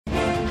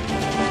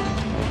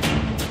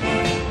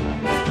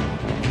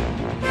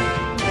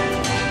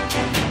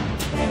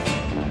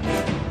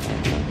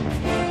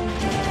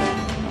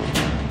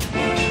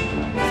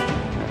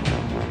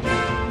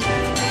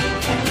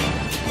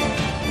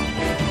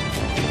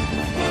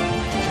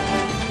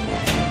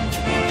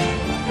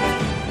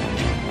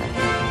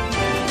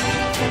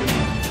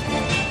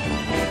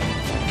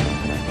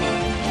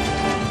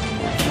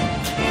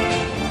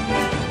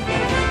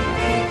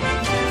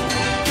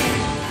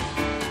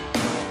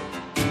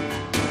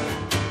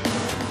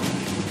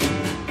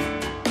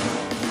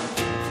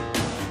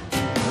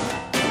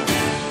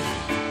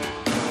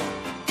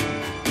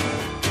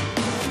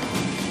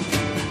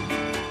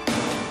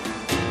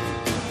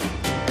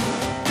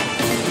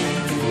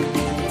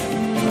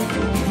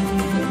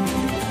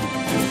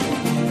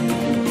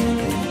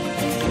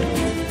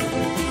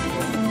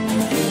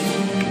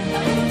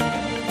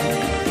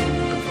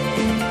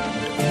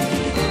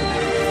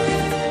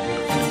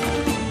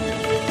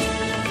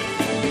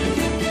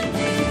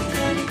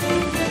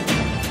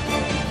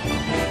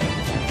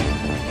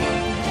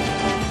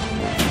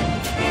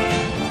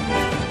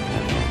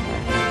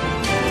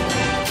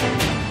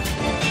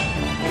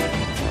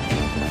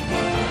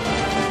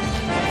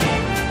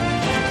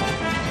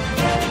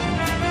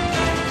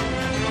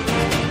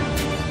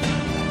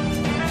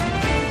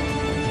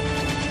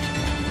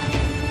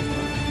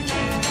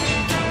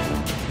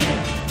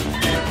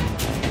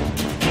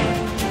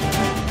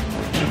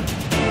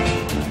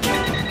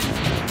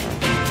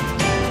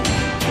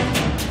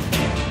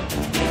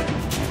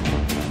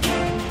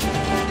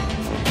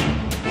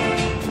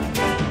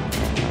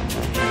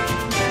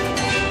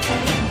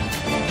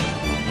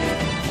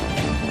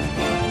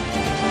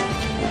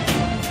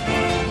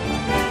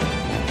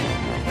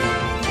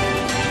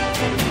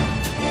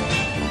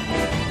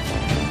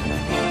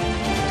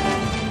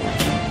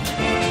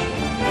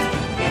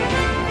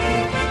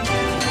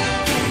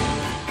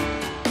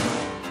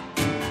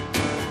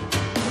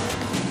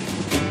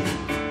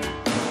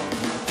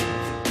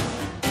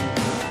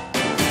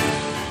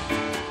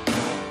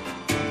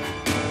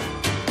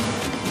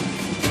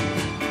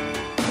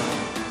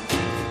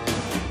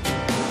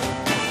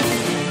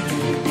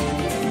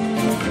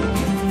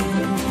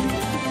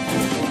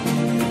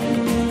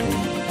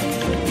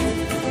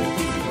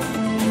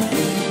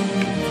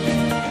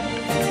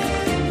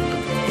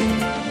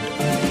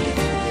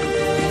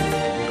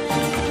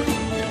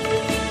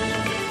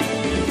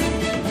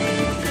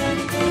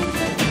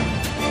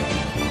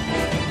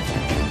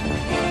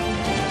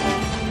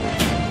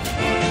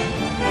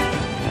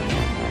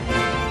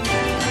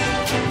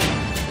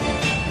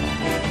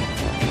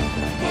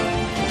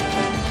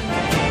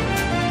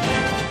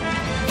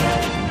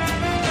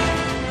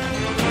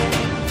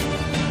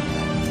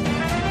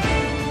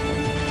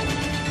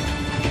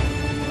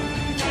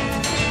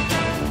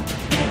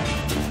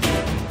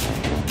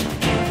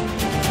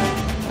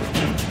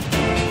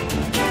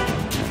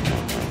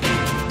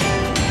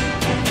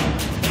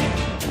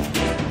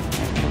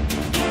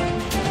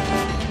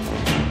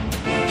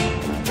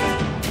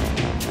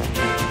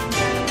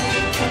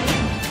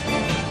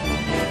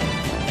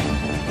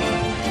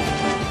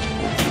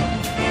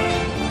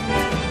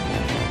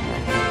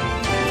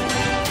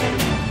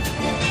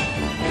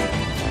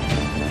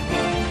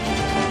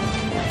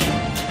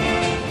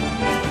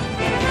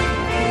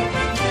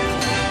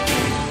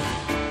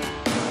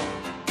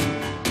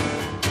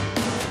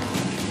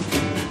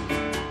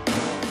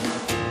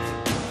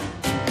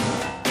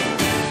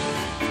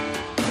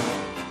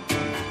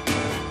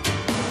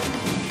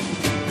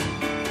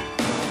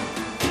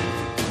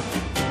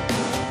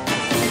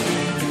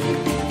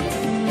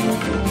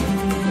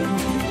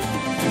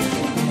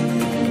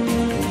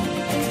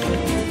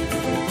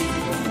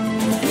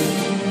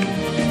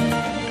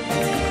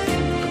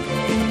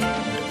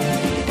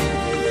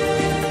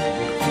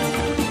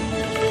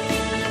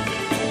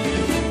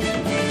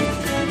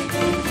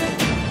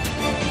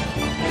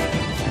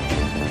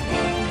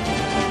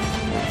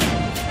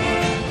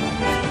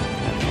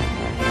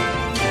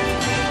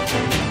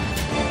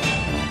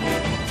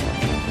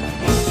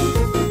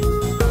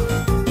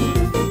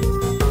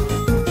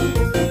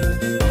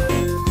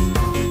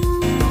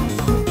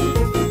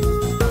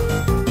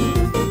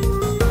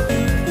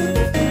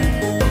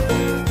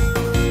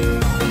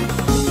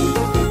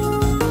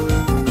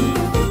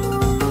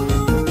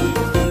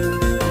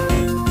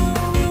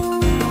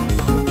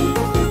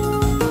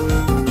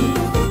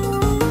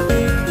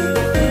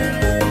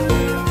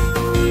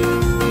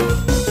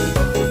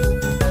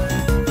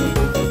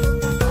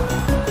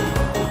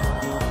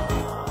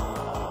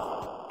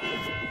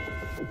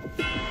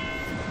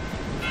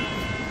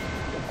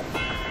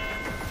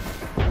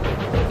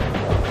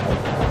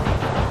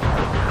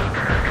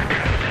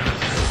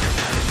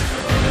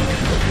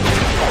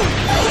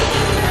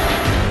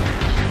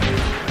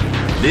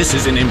This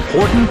is an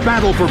important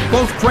battle for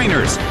both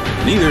trainers.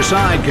 Neither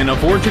side can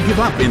afford to give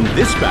up in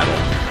this battle.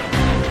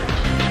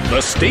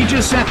 The stage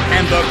is set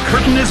and the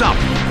curtain is up.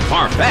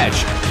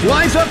 Farfetch'd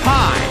flies up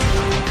high.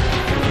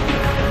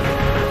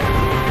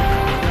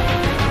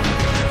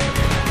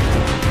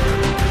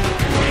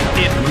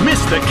 It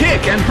missed the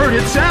kick and hurt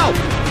itself.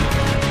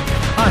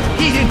 A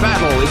heated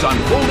battle is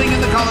unfolding in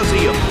the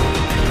Coliseum.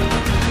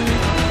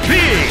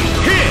 Big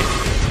hit!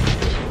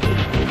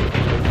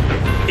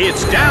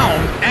 It's down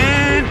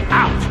and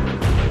out.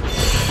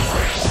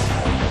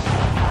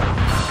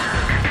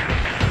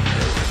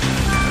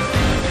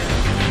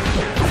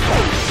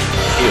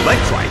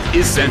 Electrike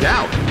is sent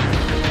out.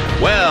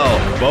 Well,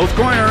 both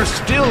corners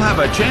still have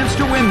a chance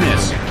to win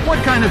this.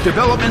 What kind of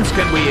developments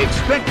can we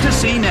expect to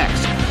see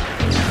next?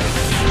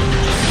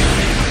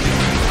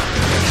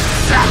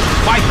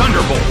 Zapped by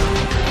Thunderbolt.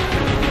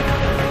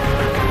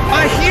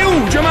 A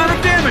huge amount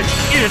of damage.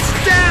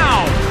 It's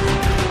down.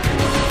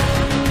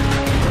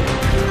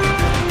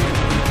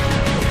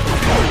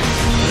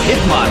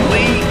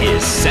 Hitmonlee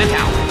is sent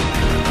out.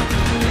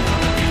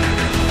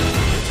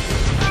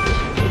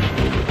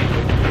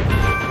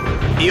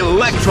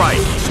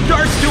 Electrike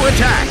starts to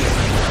attack.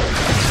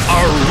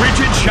 A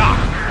rigid shock.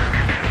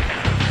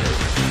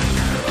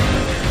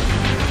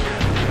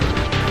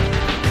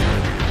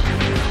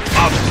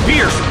 A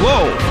fierce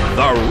blow.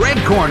 The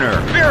red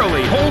corner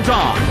barely holds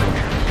on.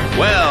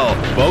 Well,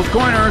 both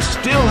corners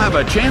still have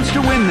a chance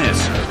to win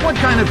this. What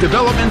kind of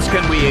developments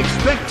can we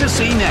expect to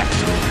see next?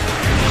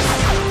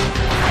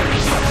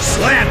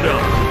 Slammed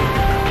him.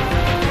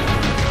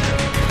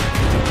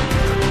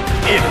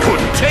 It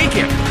couldn't take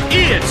it.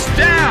 It's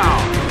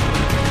down.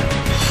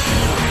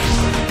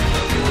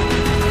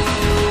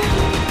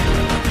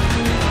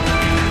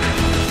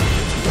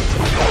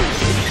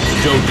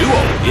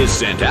 Doduo is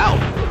sent out.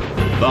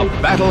 The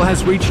battle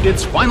has reached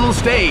its final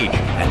stage,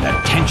 and the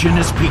tension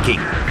is peaking.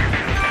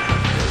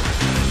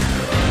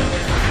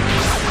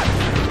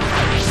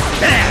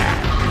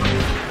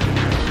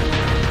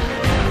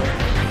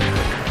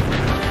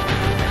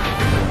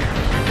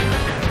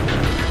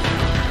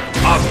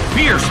 A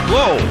fierce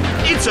blow.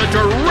 It's a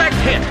direct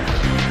hit.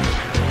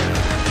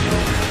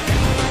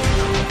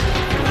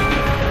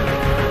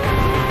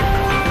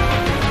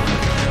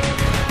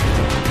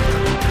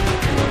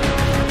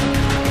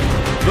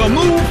 The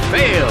move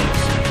fails.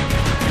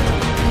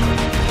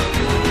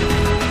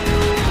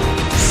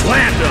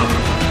 Slammed him.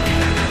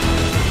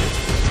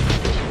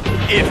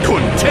 It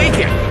couldn't take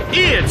it.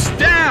 It's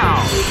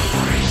down.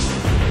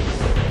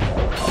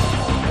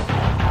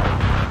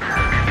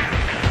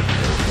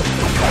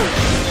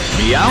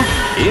 Meowth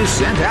is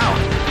sent out.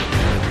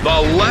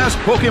 The last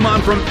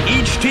Pokémon from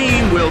each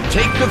team will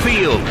take the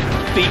field.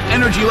 The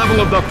energy level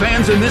of the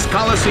fans in this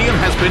Coliseum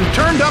has been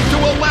turned up to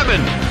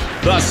 11.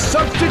 The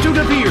substitute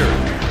appeared.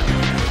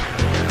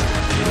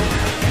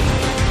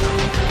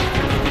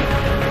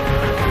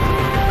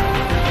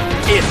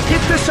 It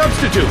hit the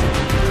substitute.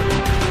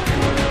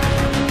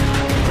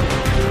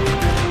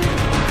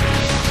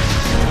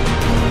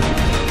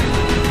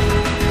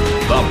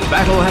 The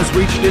battle has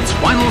reached its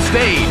final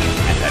stage,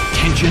 and the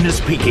tension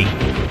is peaking.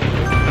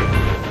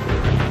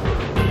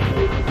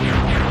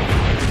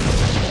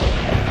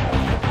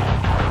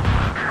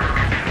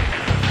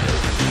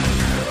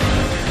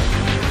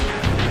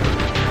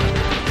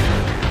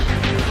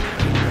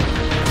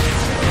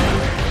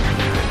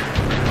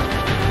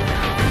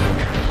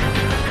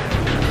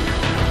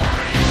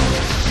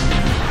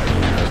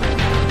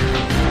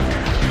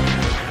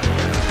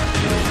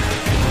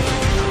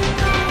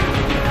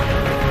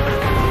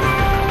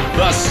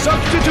 The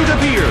substitute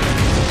appears.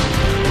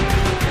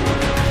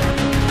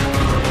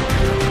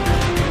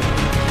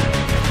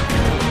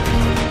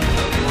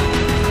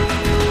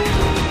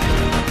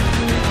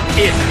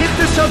 It hit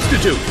the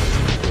substitute.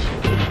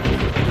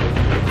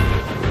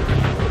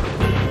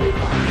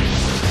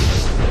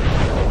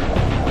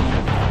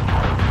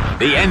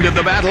 The end of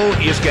the battle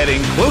is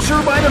getting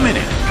closer by the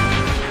minute.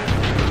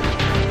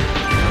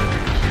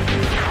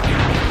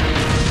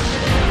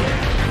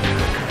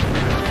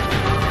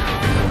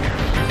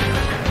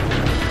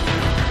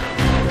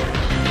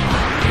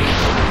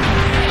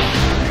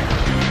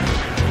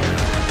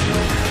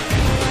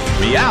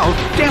 Meowth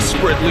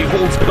desperately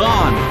holds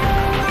on.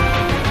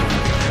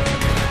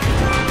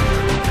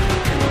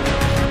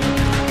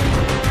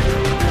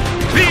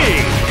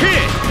 Big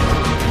hit!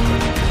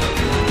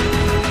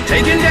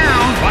 Taken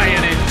down by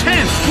an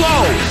intense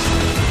blow.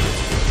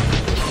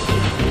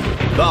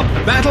 The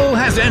battle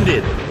has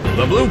ended.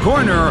 The blue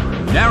corner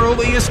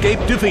narrowly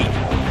escaped defeat.